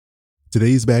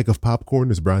Today's bag of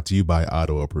popcorn is brought to you by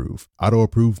AutoApprove.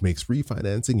 AutoApprove makes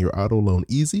refinancing your auto loan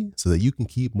easy so that you can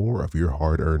keep more of your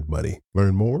hard-earned money.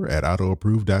 Learn more at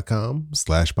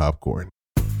autoapprove.com/popcorn.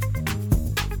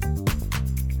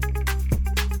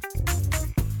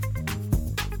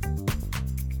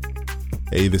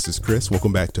 Hey, this is Chris.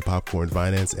 Welcome back to Popcorn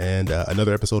Finance and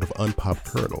another episode of Unpopped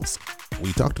Kernels.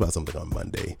 We talked about something on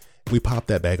Monday. We popped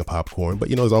that bag of popcorn, but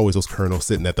there's always those kernels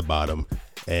sitting at the bottom,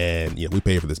 and we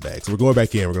pay for this bag. So we're going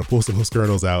back in. We're going to pull some of those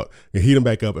kernels out and heat them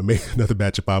back up and make another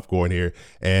batch of popcorn here.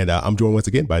 And I'm joined once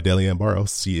again by Delianne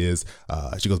Barros. She goes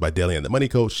by Delianne the Money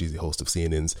Coach. She's the host of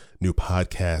CNN's new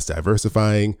podcast,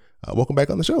 Diversifying. Welcome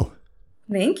back on the show.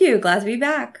 Thank you. Glad to be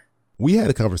back. We had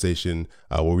a conversation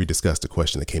where we discussed a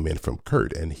question that came in from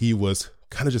Kurt, and he was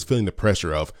kind of just feeling the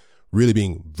pressure of really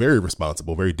being very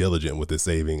responsible, very diligent with his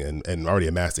saving and already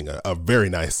amassing a very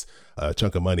nice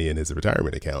chunk of money in his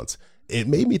retirement accounts. It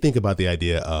made me think about the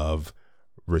idea of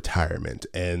retirement,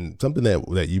 and something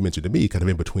that you mentioned to me kind of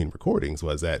in between recordings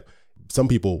was that some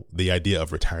people, the idea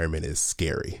of retirement is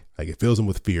scary. Like it fills them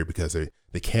with fear because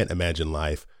they can't imagine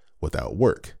life without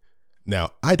work.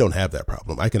 Now, I don't have that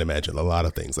problem. I can imagine a lot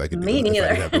of things I could do if I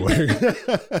didn't have to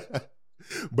work.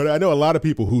 But I know a lot of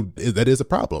people who that is a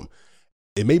problem.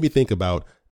 It made me think about,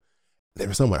 there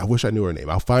was someone, I wish I knew her name.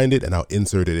 I'll find it and I'll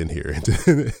insert it in here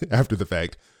after the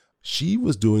fact. She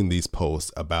was doing these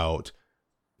posts about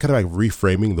kind of like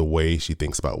reframing the way she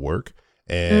thinks about work.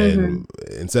 And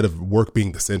instead of work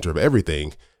being the center of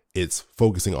everything, it's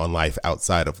focusing on life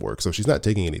outside of work. So she's not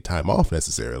taking any time off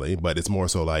necessarily, but it's more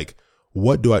so like,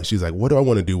 she's like, what do I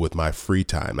want to do with my free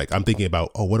time? Like I'm thinking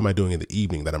about, what am I doing in the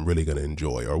evening that I'm really going to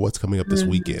enjoy? Or what's coming up this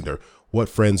weekend? Or what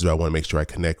friends do I want to make sure I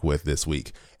connect with this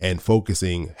week? And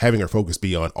having her focus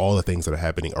be on all the things that are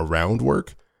happening around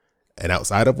work and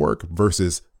outside of work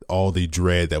versus all the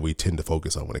dread that we tend to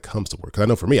focus on when it comes to work. Because I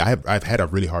know for me, I've had a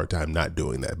really hard time not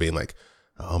doing that, being like,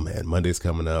 oh man, Monday's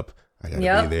coming up. I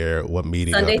got to be there. What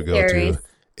meeting do I have to go to?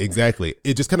 Exactly.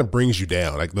 It just kind of brings you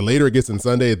down. Like the later it gets in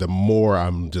Sunday, the more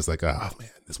I'm just like, oh man,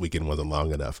 this weekend wasn't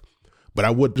long enough. But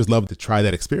I would just love to try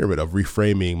that experiment of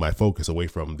reframing my focus away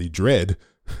from the dread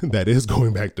that is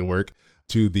going back to work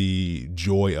to the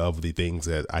joy of the things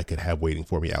that I could have waiting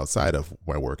for me outside of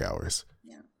my work hours.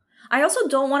 Yeah. I also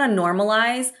don't want to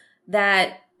normalize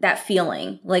that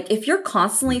feeling. Like if you're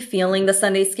constantly feeling the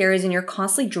Sunday scaries and you're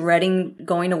constantly dreading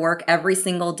going to work every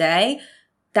single day,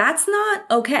 that's not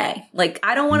okay. Like,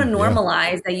 I don't want to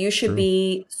normalize that you should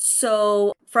be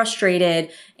so frustrated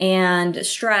and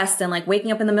stressed and like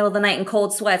waking up in the middle of the night in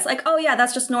cold sweats. Like, oh yeah,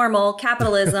 that's just normal.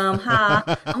 Capitalism.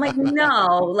 I'm like,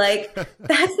 no, like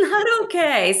that's not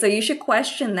okay. So you should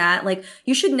question that. Like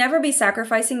you should never be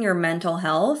sacrificing your mental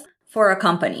health for a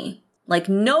company. Like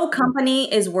no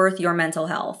company is worth your mental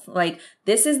health. Like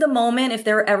this is the moment, if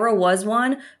there ever was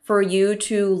one, for you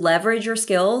to leverage your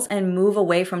skills and move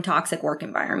away from toxic work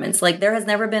environments. Like there has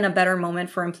never been a better moment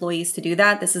for employees to do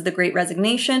that. This is the Great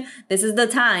Resignation. This is the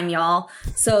time, y'all.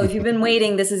 So if you've been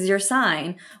waiting, this is your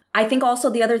sign. I think also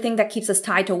the other thing that keeps us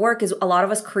tied to work is a lot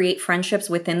of us create friendships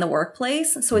within the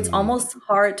workplace. So it's almost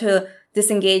hard to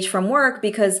disengage from work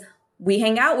because we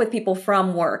hang out with people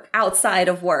from work, outside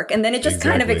of work, and then it just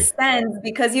kind of extends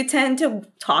because you tend to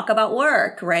talk about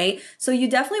work, right? So you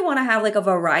definitely want to have like a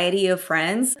variety of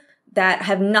friends that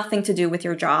have nothing to do with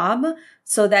your job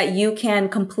so that you can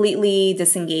completely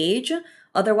disengage.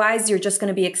 Otherwise, you're just going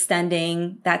to be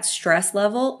extending that stress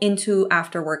level into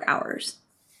after work hours.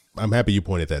 I'm happy you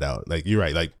pointed that out. Like, you're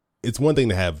right. Like, it's one thing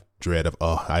to have dread of,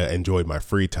 I enjoyed my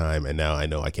free time and now I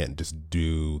know I can't just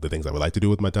do the things I would like to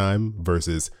do with my time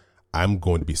versus I'm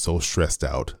going to be so stressed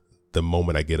out the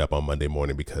moment I get up on Monday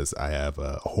morning because I have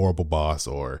a horrible boss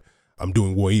or I'm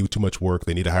doing way too much work.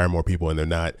 They need to hire more people and they're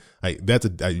not. You're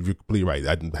completely right.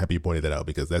 I'm happy you pointed that out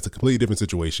because that's a completely different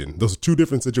situation. Those are two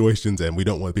different situations and we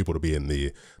don't want people to be in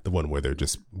the one where they're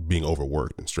just being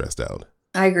overworked and stressed out.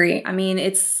 I agree. I mean,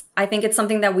 I think it's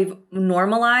something that we've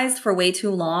normalized for way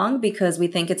too long because we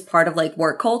think it's part of like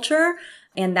work culture.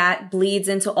 And that bleeds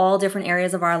into all different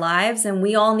areas of our lives. And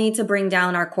we all need to bring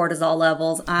down our cortisol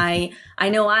levels. I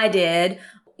know I did.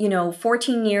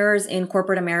 14 years in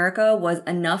corporate America was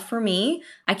enough for me.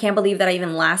 I can't believe that I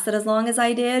even lasted as long as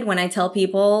I did. When I tell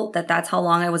people that that's how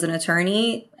long I was an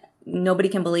attorney, nobody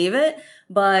can believe it.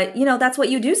 But, that's what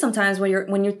you do sometimes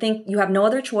when you think you have no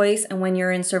other choice and when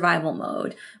you're in survival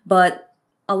mode. But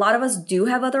a lot of us do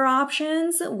have other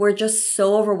options. We're just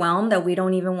so overwhelmed that we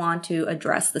don't even want to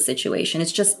address the situation.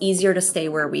 It's just easier to stay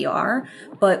where we are,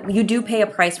 but you do pay a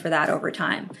price for that over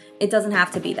time. It doesn't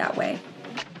have to be that way.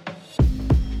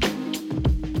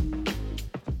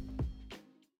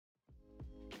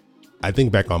 I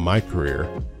think back on my career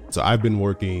So I've been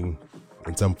working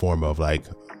in some form of like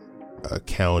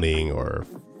accounting or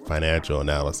financial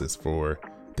analysis for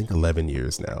I think 11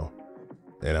 years now.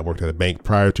 And I worked at a bank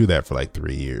prior to that for like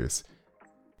 3 years.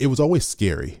 It was always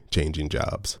scary changing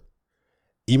jobs,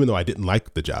 even though I didn't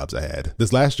like the jobs I had.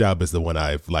 This last job is the one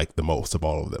I've liked the most of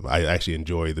all of them. I actually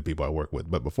enjoy the people I work with.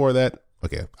 But before that,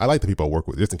 okay, I like the people I work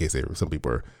with, just in case some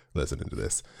people are listening to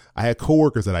this. I had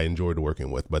coworkers that I enjoyed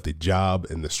working with, but the job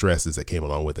and the stresses that came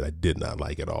along with it, I did not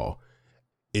like at all.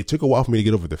 It took a while for me to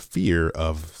get over the fear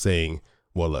of saying,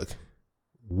 well, look,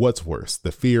 what's worse?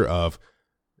 The fear of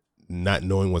not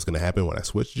knowing what's going to happen when I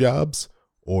switch jobs,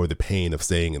 or the pain of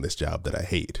staying in this job that I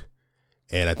hate.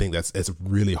 And I think it's a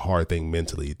really hard thing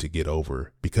mentally to get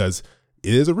over, because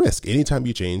it is a risk. Anytime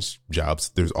you change jobs,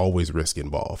 there's always risk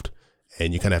involved.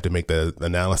 And you kind of have to make the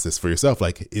analysis for yourself.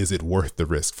 Like, is it worth the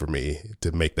risk for me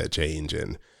to make that change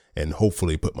and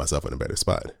hopefully put myself in a better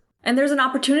spot? And there's an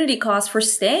opportunity cost for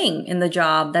staying in the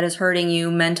job that is hurting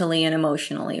you mentally and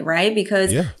emotionally, right?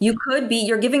 Because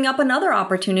you're giving up another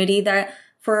opportunity that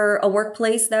for a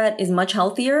workplace that is much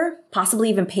healthier, possibly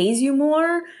even pays you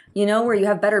more, where you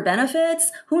have better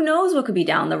benefits. Who knows what could be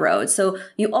down the road? So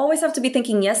you always have to be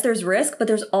thinking, yes, there's risk, but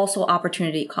there's also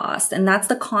opportunity cost. And that's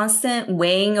the constant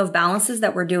weighing of balances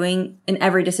that we're doing in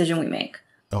every decision we make.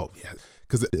 Oh, yeah.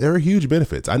 Because there are huge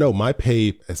benefits. I know my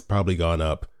pay has probably gone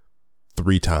up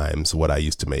 3 times what I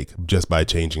used to make just by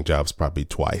changing jobs, probably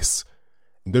twice.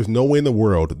 There's no way in the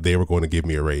world they were going to give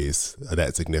me a raise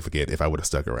that significant if I would have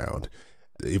stuck around.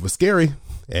 It was scary,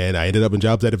 and I ended up in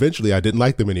jobs that eventually I didn't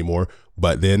like them anymore.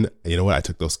 But then, you know what? I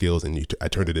took those skills and I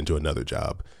turned it into another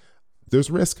job.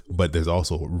 There's risk, but there's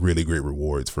also really great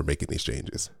rewards for making these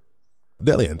changes.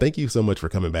 Delian, thank you so much for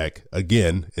coming back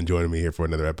again and joining me here for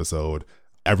another episode.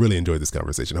 I really enjoyed this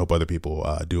conversation. I hope other people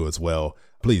do as well.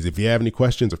 Please, if you have any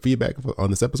questions or feedback on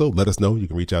this episode, let us know. You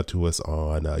can reach out to us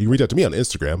on, you can reach out to me on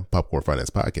Instagram, Popcorn Finance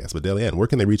Podcast. But Delian, where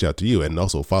can they reach out to you and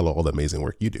also follow all the amazing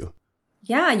work you do?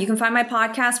 Yeah, you can find my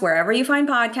podcast wherever you find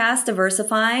podcasts,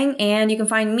 diversifying, and you can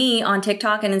find me on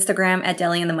TikTok and Instagram at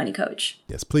Delian the Money Coach.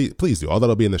 Yes, please do. All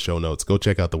that'll be in the show notes. Go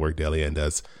check out the work Delian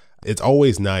does. It's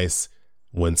always nice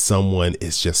when someone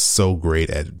is just so great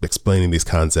at explaining these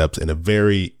concepts in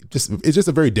it's just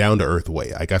a very down to earth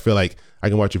way. Like, I feel like I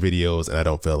can watch your videos and I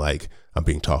don't feel like I'm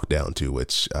being talked down to,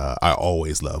 which I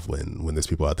always love when there's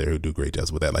people out there who do great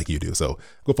jobs with that like you do. So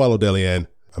go follow Delian.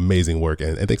 Amazing work.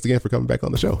 And thanks again for coming back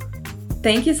on the show.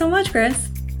 Thank you so much, Chris.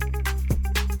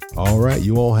 All right.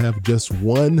 You all have just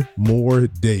one more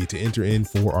day to enter in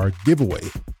for our giveaway.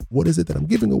 What is it that I'm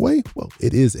giving away? Well,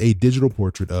 it is a digital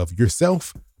portrait of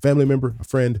yourself, family member, a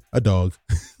friend, a dog,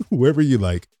 whoever you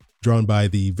like, drawn by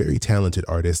the very talented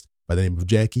artist by the name of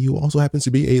Jackie, who also happens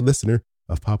to be a listener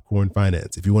of Popcorn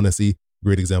Finance. If you want to see a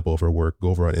great example of her work, go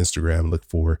over on Instagram, look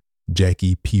for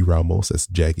Jackie P. Ramos. That's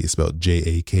Jackie spelled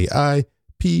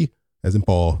J-A-K-I-P as in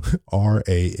Paul,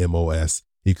 R-A-M-O-S.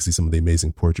 You can see some of the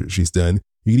amazing portraits she's done.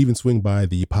 You can even swing by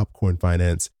the Popcorn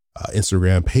Finance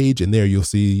Instagram page, and there you'll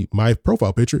see my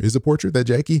profile picture is a portrait that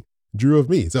Jackie drew of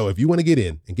me. So if you want to get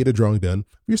in and get a drawing done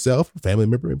for yourself, a family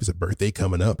member, maybe it's a birthday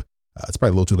coming up. It's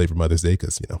probably a little too late for Mother's Day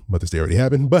because, Mother's Day already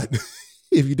happened. But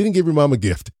if you didn't give your mom a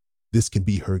gift, this can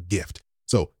be her gift.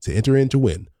 So to enter in to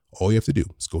win, all you have to do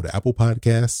is go to Apple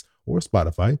Podcasts or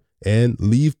Spotify and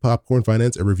leave Popcorn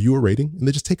Finance a review or rating, and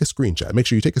then just take a screenshot. Make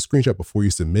sure you take a screenshot before you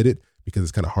submit it, because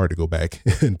it's kind of hard to go back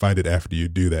and find it after you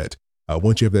do that.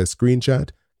 Once you have that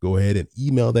screenshot, go ahead and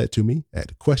email that to me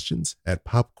at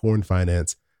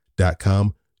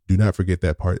questions@popcornfinance.com. Do not forget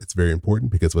that part. It's very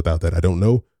important, because without that, I don't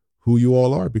know who you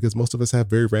all are, because most of us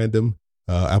have very random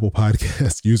Apple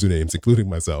Podcast usernames, including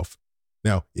myself.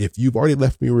 Now, if you've already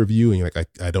left me a review and you're like,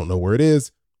 I don't know where it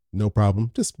is, no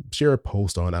problem. Just share a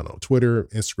post on, Twitter,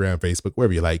 Instagram, Facebook,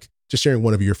 wherever you like. Just sharing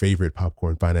one of your favorite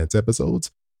Popcorn Finance episodes,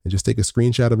 and just take a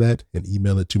screenshot of that and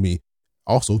email it to me.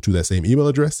 Also to that same email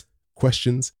address,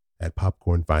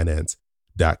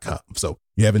 questions@popcornfinance.com. So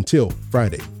you have until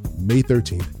Friday, May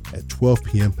 13th at 12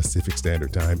 p.m. Pacific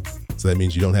Standard Time. So that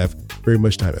means you don't have very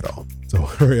much time at all. So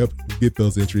hurry up, get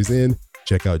those entries in,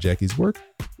 check out Jackie's work,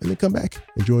 and then come back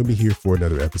and join me here for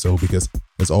another episode, because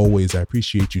as always, I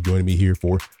appreciate you joining me here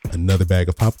for another bag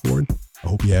of popcorn. I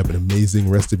hope you have an amazing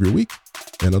rest of your week,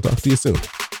 and I'll talk to you soon.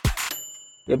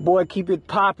 Yeah, boy, keep it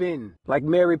poppin' like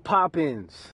Mary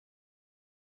Poppins.